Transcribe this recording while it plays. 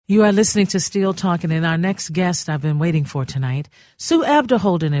You are listening to Still Talking, and our next guest I've been waiting for tonight, Sue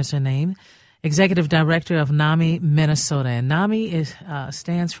Abderholden is her name, Executive Director of NAMI Minnesota. And NAMI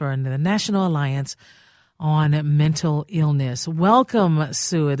stands for the National Alliance on Mental Illness. Welcome,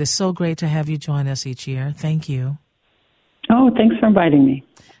 Sue. It is so great to have you join us each year. Thank you. Oh, thanks for inviting me.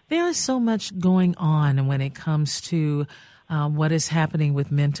 There is so much going on when it comes to what is happening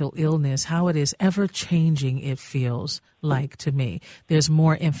with mental illness, how it is ever changing, it feels like to me. There's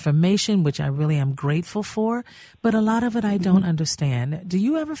more information, which I really am grateful for, but a lot of it I don't understand. Do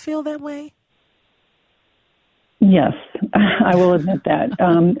you ever feel that way? Yes, I will admit that,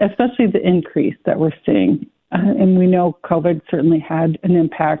 especially the increase that we're seeing. And we know COVID certainly had an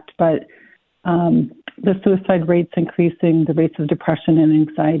impact, but the suicide rates increasing, the rates of depression and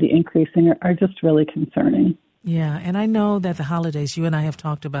anxiety increasing are just really concerning. Yeah, and I know that the holidays, you and I have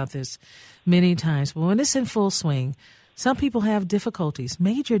talked about this many times, but when it's in full swing, some people have difficulties,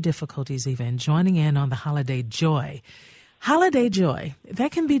 major difficulties even, joining in on the holiday joy. Holiday joy,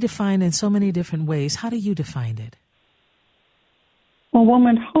 that can be defined in so many different ways. How do you define it? Well, one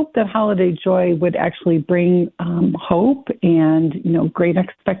would hope that holiday joy would actually bring hope and, great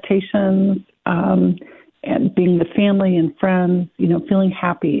expectations, and being with family and friends, feeling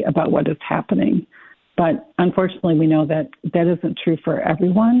happy about what is happening. But unfortunately, we know that that isn't true for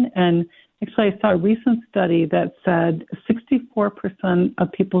everyone. And actually, I saw a recent study that said 64%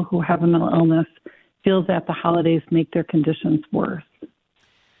 of people who have a mental illness feel that the holidays make their conditions worse.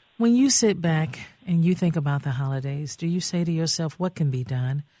 When you sit back and you think about the holidays, do you say to yourself, what can be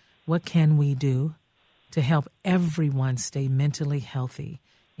done? What can we do to help everyone stay mentally healthy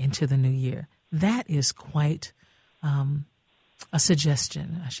into the new year? That is quite a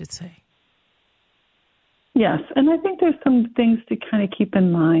suggestion, I should say. Yes, and I think there's some things to kind of keep in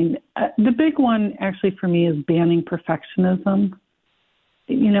mind. The big one actually for me is banning perfectionism.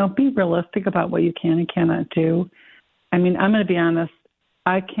 Be realistic about what you can and cannot do. I mean, I'm going to be honest,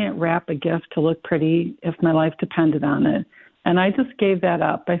 I can't wrap a gift to look pretty if my life depended on it. And I just gave that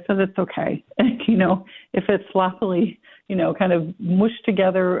up. I said it's okay. If it's sloppily, kind of mushed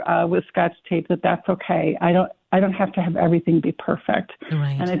together with Scotch tape, that's okay. I don't have to have everything be perfect.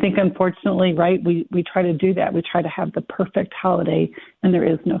 Right. And I think, unfortunately, right, we try to do that. We try to have the perfect holiday, and there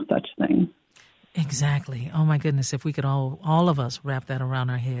is no such thing. Exactly. Oh, my goodness, if we could all of us wrap that around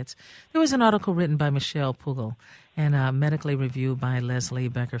our heads. There was an article written by Michelle Pugel and medically reviewed by Leslie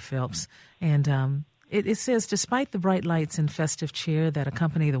Becker Phelps. And it says, despite the bright lights and festive cheer that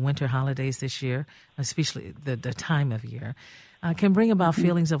accompany the winter holidays this year, especially the time of year, can bring about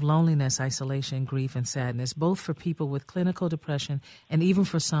feelings of loneliness, isolation, grief, and sadness, both for people with clinical depression and even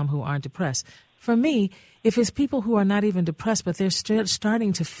for some who aren't depressed. For me, if it's people who are not even depressed, but they're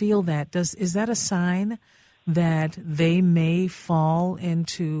starting to feel that, is that a sign that they may fall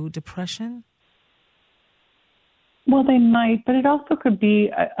into depression? Well, they might, but it also could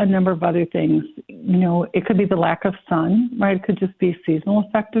be a number of other things. It could be the lack of sun, right? It could just be seasonal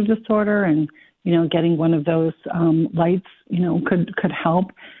affective disorder, and getting one of those lights, could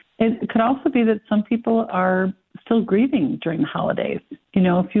help. It could also be that some people are still grieving during the holidays.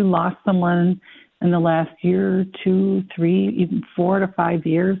 If you lost someone in the last year, 2, 3, even 4 to 5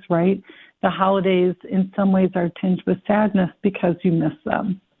 years, right? The holidays in some ways are tinged with sadness because you miss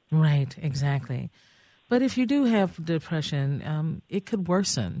them. Right, exactly. But if you do have depression, it could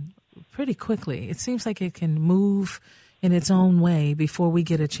worsen pretty quickly. It seems like it can move in its own way before we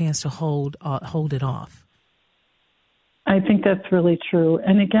get a chance to hold it off. I think that's really true.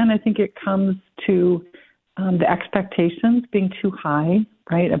 And again, I think it comes to the expectations being too high,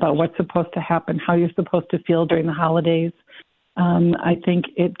 right, about what's supposed to happen, how you're supposed to feel during the holidays. I think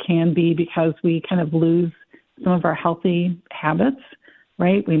it can be because we kind of lose some of our healthy habits,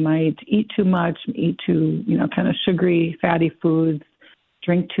 right? We might eat too much, eat too, kind of sugary, fatty foods,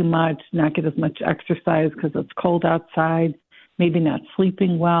 drink too much, not get as much exercise because it's cold outside, maybe not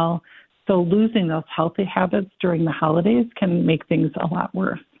sleeping well. So losing those healthy habits during the holidays can make things a lot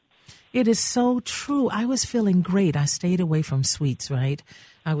worse. It is so true. I was feeling great. I stayed away from sweets, right?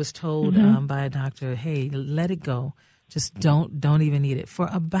 I was told by a doctor, hey, let it go. Just don't even eat it. For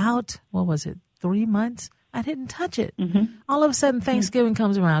about, 3 months? I didn't touch it. All of a sudden, Thanksgiving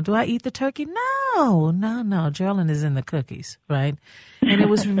comes around. Do I eat the turkey? No. Geraldine is in the cookies, right? And it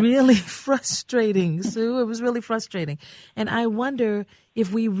was really frustrating, Sue. It was really frustrating. And I wonder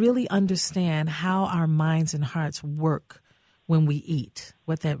if we really understand how our minds and hearts work when we eat,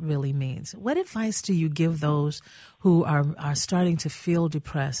 what that really means. What advice do you give those who are starting to feel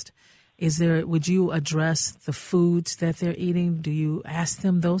depressed? Would you address the foods that they're eating? Do you ask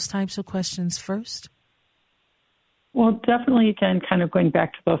them those types of questions first? Well, definitely, again, kind of going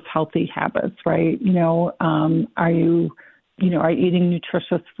back to those healthy habits, right? Are you eating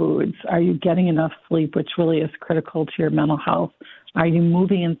nutritious foods? Are you getting enough sleep, which really is critical to your mental health? Are you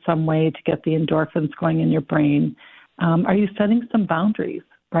moving in some way to get the endorphins going in your brain? Are you setting some boundaries,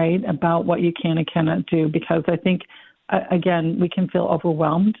 right, about what you can and cannot do? Because I think, again, we can feel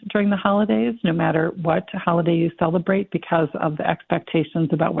overwhelmed during the holidays, no matter what holiday you celebrate, because of the expectations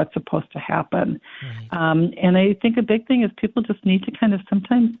about what's supposed to happen. Right. And I think a big thing is people just need to kind of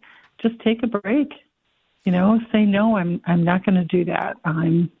sometimes just take a break. Say, no, I'm not going to do that.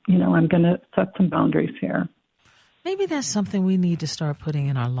 I'm going to set some boundaries here. Maybe that's something we need to start putting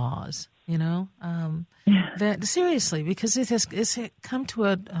in our laws, that seriously, because it's come to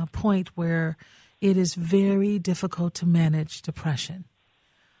a point where it is very difficult to manage depression.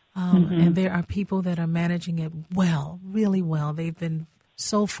 And there are people that are managing it well, really well. They've been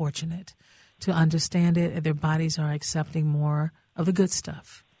so fortunate to understand it. Their bodies are accepting more of the good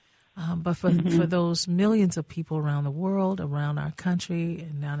stuff. But for those millions of people around the world, around our country,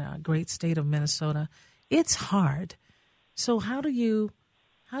 and down in our great state of Minnesota, it's hard. So how do you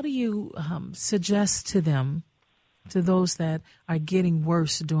suggest to them, to those that are getting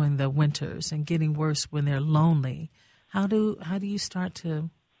worse during the winters and getting worse when they're lonely, how do you start to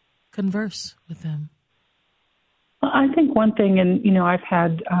converse with them? Well, I think one thing, and, I've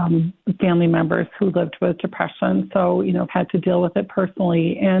had family members who lived with depression, so, I've had to deal with it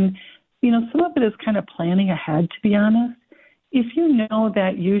personally. And, some of it is kind of planning ahead, to be honest. If you know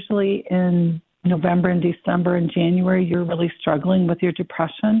that usually in November and December and January, you're really struggling with your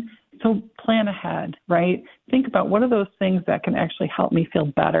depression, so plan ahead, right? Think about what are those things that can actually help me feel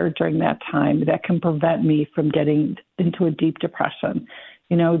better during that time, that can prevent me from getting into a deep depression.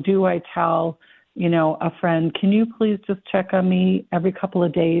 Do I tell a friend, can you please just check on me every couple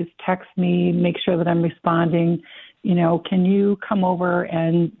of days, text me, make sure that I'm responding? Can you come over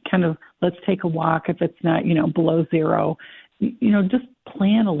and kind of let's take a walk if it's not, below zero? Just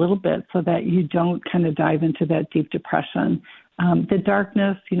plan a little bit so that you don't kind of dive into that deep depression. The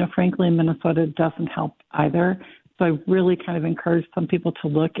darkness, frankly, in Minnesota doesn't help either. So I really kind of encourage some people to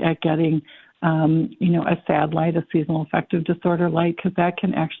look at getting a SAD light, a seasonal affective disorder light, because that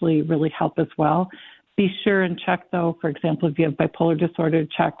can actually really help as well. Be sure and check, though, for example, if you have bipolar disorder,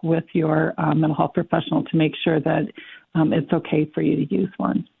 check with your mental health professional to make sure that it's okay for you to use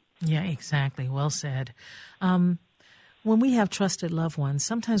one. Yeah, exactly. Well said. When we have trusted loved ones,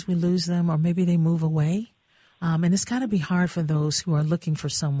 sometimes we lose them or maybe they move away. And it's got to be hard for those who are looking for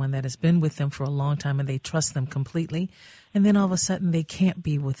someone that has been with them for a long time and they trust them completely. And then all of a sudden they can't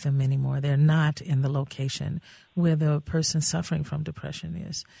be with them anymore. They're not in the location where the person suffering from depression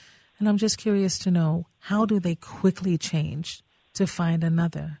is. And I'm just curious to know, how do they quickly change to find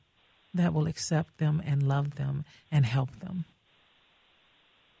another that will accept them and love them and help them?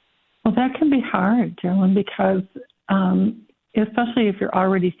 Well, that can be hard, Geraldine, because especially if you're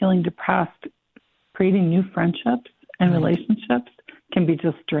already feeling depressed, creating new friendships and relationships can be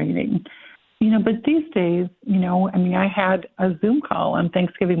just draining. But these days, I had a Zoom call on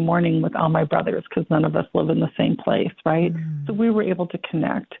Thanksgiving morning with all my brothers because none of us live in the same place, right? So we were able to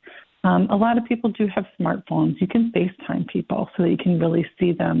connect. A lot of people do have smartphones. You can FaceTime people so that you can really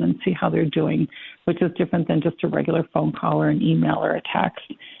see them and see how they're doing, which is different than just a regular phone call or an email or a text.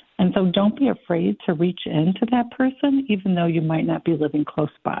 And so don't be afraid to reach into that person, even though you might not be living close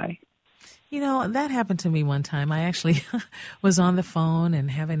by. That happened to me one time. I actually was on the phone and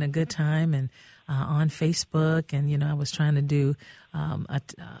having a good time and on Facebook. And, I was trying to do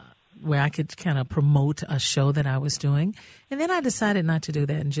where I could kind of promote a show that I was doing. And then I decided not to do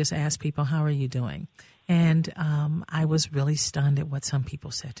that and just ask people, how are you doing? And I was really stunned at what some people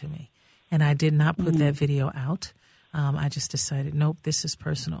said to me. And I did not put that video out. I just decided, nope, this is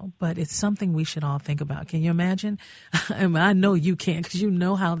personal. But it's something we should all think about. Can you imagine? I know you can, because you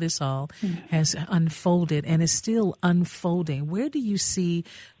know how this all has unfolded and is still unfolding. Where do you see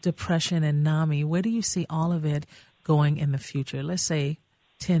depression and NAMI? Where do you see all of it going in the future? Let's say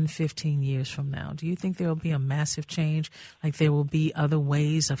 10, 15 years from now. Do you think there will be a massive change? Like there will be other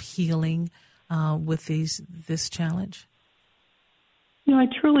ways of healing with this challenge? I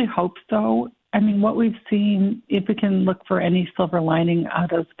truly hope so. What we've seen, if we can look for any silver lining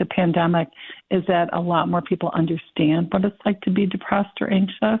out of the pandemic, is that a lot more people understand what it's like to be depressed or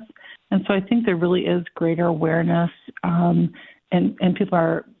anxious. And so I think there really is greater awareness, and people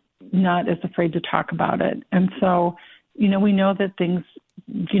are not as afraid to talk about it. And so, we know that things,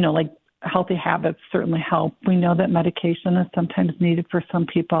 like healthy habits certainly help. We know that medication is sometimes needed for some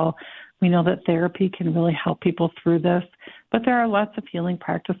people. We know that therapy can really help people through this. But there are lots of healing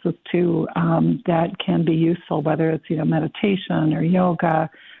practices too that can be useful, whether it's meditation or yoga,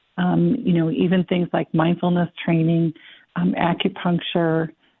 even things like mindfulness training, acupuncture,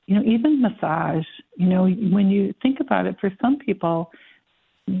 even massage. When you think about it, for some people,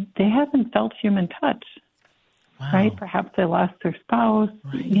 they haven't felt human touch. Wow. Right? Perhaps they lost their spouse,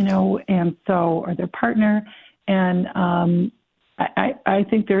 right. And so, or their partner. And I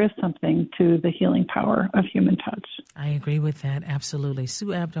think there is something to the healing power of human touch. I agree with that. Absolutely. Sue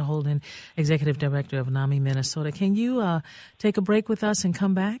Abderholden, Executive Director of NAMI Minnesota. Can you take a break with us and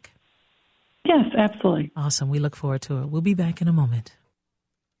come back? Yes, absolutely. Awesome. We look forward to it. We'll be back in a moment.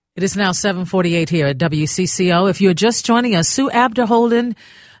 It is now 7:48 here at WCCO. If you're just joining us, Sue Abderholden,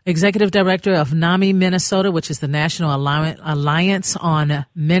 Executive Director of NAMI Minnesota, which is the National Alliance on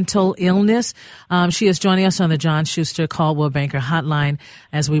Mental Illness. She is joining us on the John Schuster Caldwell Banker Hotline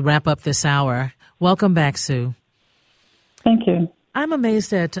as we wrap up this hour. Welcome back, Sue. Thank you. I'm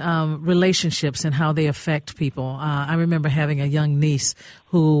amazed at relationships and how they affect people. I remember having a young niece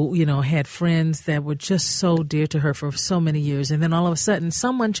who, had friends that were just so dear to her for so many years, and then all of a sudden,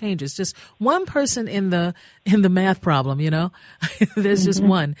 someone changes. Just one person in the math problem, there's just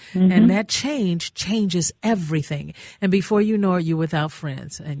one, and that change changes everything. And before you know it, you're without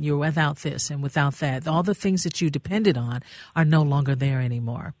friends, and you're without this and without that. All the things that you depended on are no longer there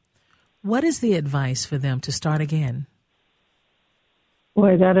anymore. What is the advice for them to start again?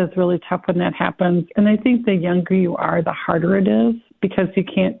 Boy, that is really tough when that happens. And I think the younger you are, the harder it is because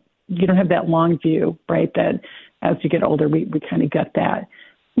you don't have that long view, right? That as you get older, we kind of get that.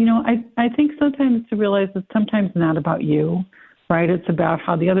 I think sometimes to realize it's sometimes not about you, right? It's about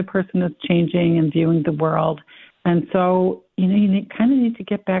how the other person is changing and viewing the world. And so, you kind of need to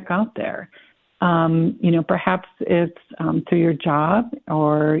get back out there. Perhaps it's through your job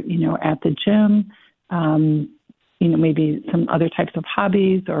or, at the gym, maybe some other types of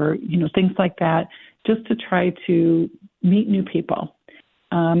hobbies or, things like that, just to try to meet new people.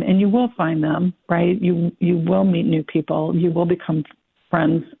 And you will find them, right? You will meet new people. You will become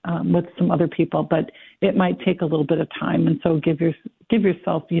friends with some other people, but it might take a little bit of time. And so give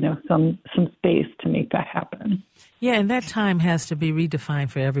yourself, some space to make that happen. Yeah, and that time has to be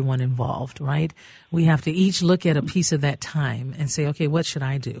redefined for everyone involved, right? We have to each look at a piece of that time and say, okay, what should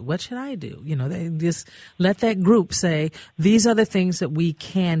I do? What should I do? Just let that group say, these are the things that we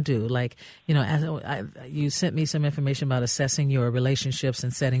can do. Like, you sent me some information about assessing your relationships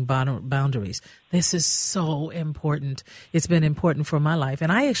and setting boundaries. This is so important. It's been important for my life.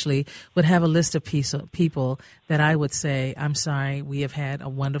 And I actually would have a list of people that I would say, I'm sorry, we have had a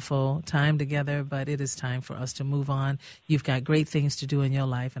wonderful time together, but it is time for us to move on. You've got great things to do in your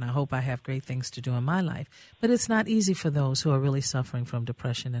life, and I hope I have great things to do in my life. But it's not easy for those who are really suffering from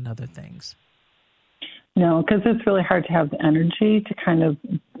depression and other things. No, because it's really hard to have the energy to kind of,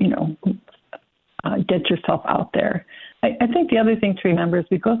 get yourself out there. I think the other thing to remember is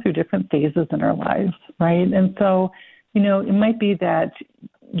we go through different phases in our lives, right? And so, it might be that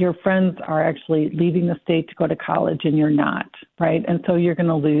your friends are actually leaving the state to go to college and you're not, right? And so you're going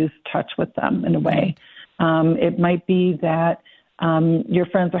to lose touch with them in a way. It might be that your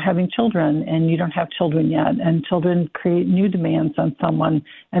friends are having children and you don't have children yet, and children create new demands on someone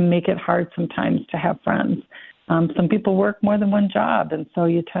and make it hard sometimes to have friends. Some people work more than one job, and so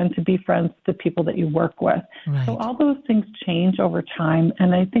you tend to be friends with the people that you work with. Right. So all those things change over time,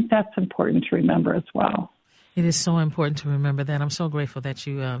 and I think that's important to remember as well. It is so important to remember that. I'm so grateful that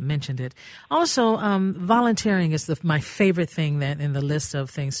you mentioned it. Also, volunteering is my favorite thing that in the list of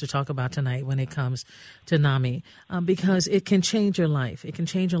things to talk about tonight when it comes to NAMI, because it can change your life. It can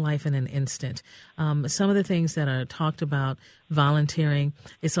change your life in an instant. Some of the things that are talked about volunteering,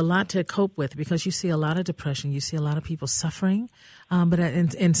 it's a lot to cope with because you see a lot of depression. You see a lot of people suffering, but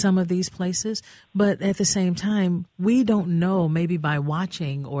in some of these places. But at the same time, we don't know, maybe by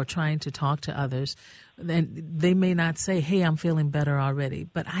watching or trying to talk to others, then they may not say, hey, I'm feeling better already.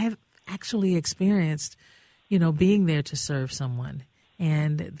 But I have actually experienced, being there to serve someone.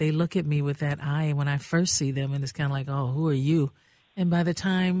 And they look at me with that eye when I first see them, and it's kind of like, oh, who are you? And by the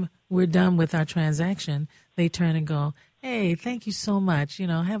time we're done with our transaction, they turn and go, hey, thank you so much.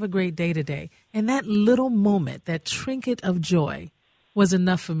 Have a great day today. And that little moment, that trinket of joy was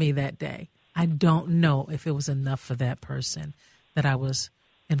enough for me that day. I don't know if it was enough for that person that I was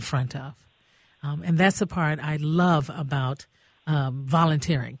in front of. And that's the part I love about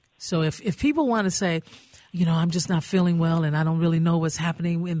volunteering. So if people want to say, I'm just not feeling well and I don't really know what's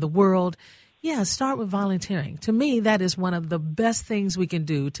happening in the world, yeah, start with volunteering. To me, that is one of the best things we can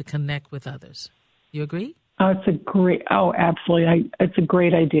do to connect with others. You agree? Absolutely. It's a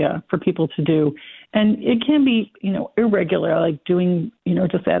great idea for people to do. And it can be, irregular, like doing,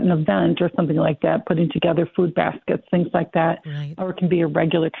 just at an event or something like that, putting together food baskets, things like that. Right. Or it can be a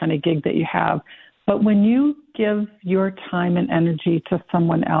regular kind of gig that you have. But when you give your time and energy to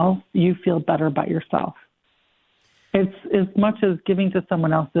someone else, you feel better about yourself. It's as much as giving to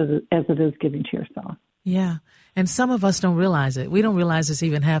someone else as it is giving to yourself. Yeah. And some of us don't realize it. We don't realize it's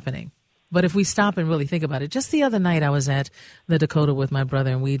even happening. But if we stop and really think about it, just the other night I was at the Dakota with my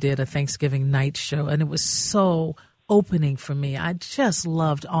brother and we did a Thanksgiving night show and it was so opening for me. I just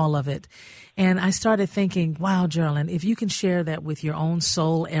loved all of it. And I started thinking, wow, Geraldine, if you can share that with your own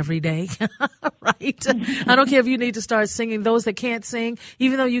soul every day, right? I don't care if you need to start singing. Those that can't sing,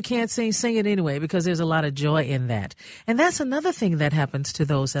 even though you can't sing, sing it anyway, because there's a lot of joy in that. And that's another thing that happens to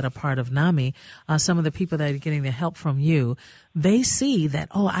those that are part of NAMI. Some of the people that are getting the help from you, they see that,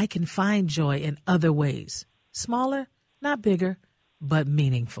 I can find joy in other ways. Smaller, not bigger, but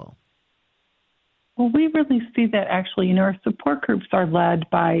meaningful. Well, we really see that actually. Our support groups are led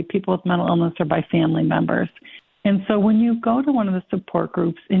by people with mental illness or by family members. And so when you go to one of the support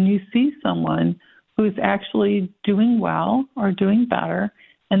groups and you see someone who's actually doing well or doing better,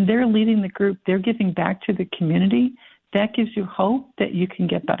 and they're leading the group, they're giving back to the community, that gives you hope that you can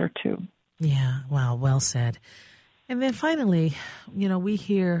get better too. Yeah, wow, well said. And then finally, we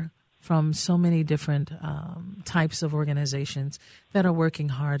hear from so many different types of organizations that are working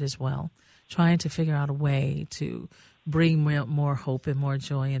hard as well, trying to figure out a way to bring more hope and more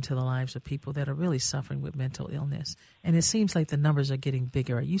joy into the lives of people that are really suffering with mental illness. And it seems like the numbers are getting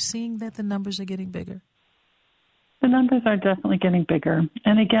bigger. Are you seeing that the numbers are getting bigger? The numbers are definitely getting bigger.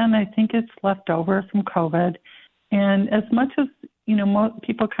 And again, I think it's left over from COVID. And as much as, most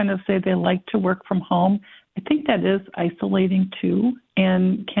people kind of say they like to work from home, I think that is isolating too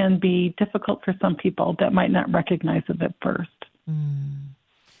and can be difficult for some people that might not recognize it at first.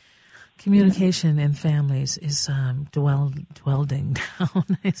 Communication in families is dwindling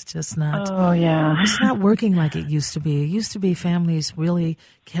down. It's just not. Oh, yeah. It's not working like it used to be. It used to be families really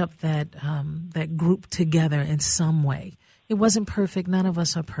kept that group together in some way. It wasn't perfect. None of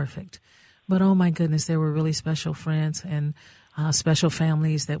us are perfect. But, oh, my goodness, there were really special friends and special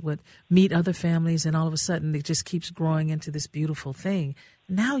families that would meet other families, and all of a sudden it just keeps growing into this beautiful thing.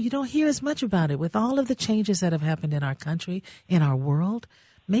 Now you don't hear as much about it with all of the changes that have happened in our country, in our world.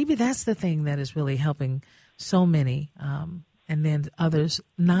 Maybe that's the thing that is really helping so many, and then others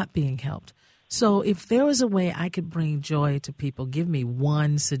not being helped. So if there was a way I could bring joy to people, give me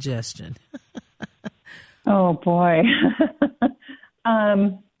one suggestion. Oh, boy.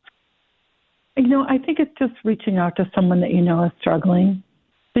 I think it's just reaching out to someone that is struggling,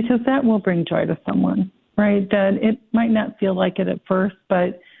 because that will bring joy to someone, right? That it might not feel like it at first,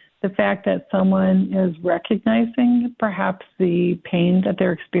 but the fact that someone is recognizing perhaps the pain that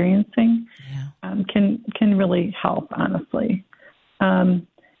they're experiencing can really help, honestly.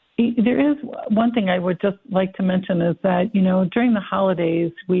 There is one thing I would just like to mention is that, during the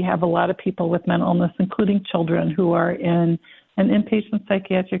holidays, we have a lot of people with mental illness, including children, who are in an inpatient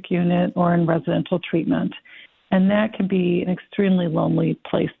psychiatric unit or in residential treatment. And that can be an extremely lonely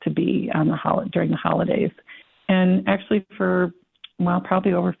place to be during the holidays. And actually for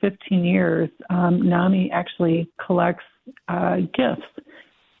probably over 15 years, NAMI actually collects gifts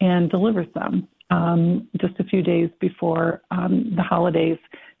and delivers them just a few days before the holidays,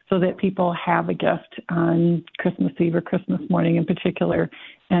 so that people have a gift on Christmas Eve or Christmas morning in particular,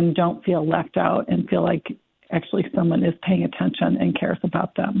 and don't feel left out and feel like actually someone is paying attention and cares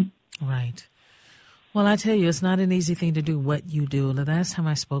about them. Right. Well, I tell you, it's not an easy thing to do what you do. The last time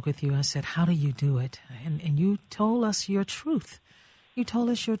I spoke with you, I said, how do you do it? And you told us your truth. You told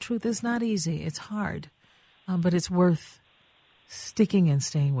us your truth. It's not easy. It's hard, but it's worth sticking and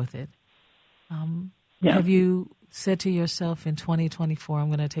staying with it. Have you said to yourself in 2024, I'm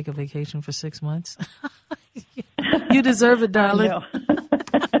going to take a vacation for 6 months? You deserve it, darling.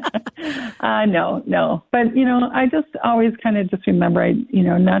 No. But, I just always kind of just remember,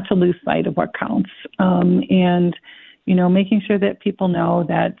 not to lose sight of what counts. And, making sure that people know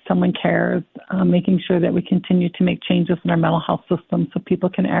that someone cares, making sure that we continue to make changes in our mental health system so people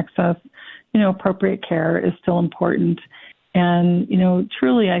can access, appropriate care is still important. And,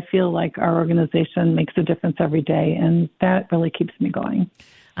 truly I feel like our organization makes a difference every day, and that really keeps me going.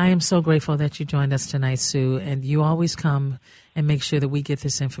 I am so grateful that you joined us tonight, Sue, and you always come and make sure that we get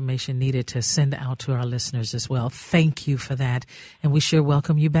this information needed to send out to our listeners as well. Thank you for that, and we sure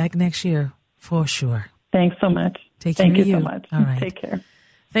welcome you back next year, for sure. Thanks so much. Thank you so much. All right. Take care.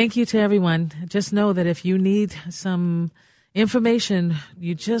 Thank you to everyone. Just know that if you need some information,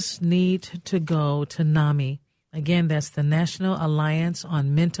 you just need to go to NAMI. Again, that's the National Alliance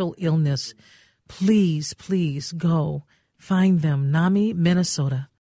on Mental Illness. Please, please go find them, NAMI Minnesota.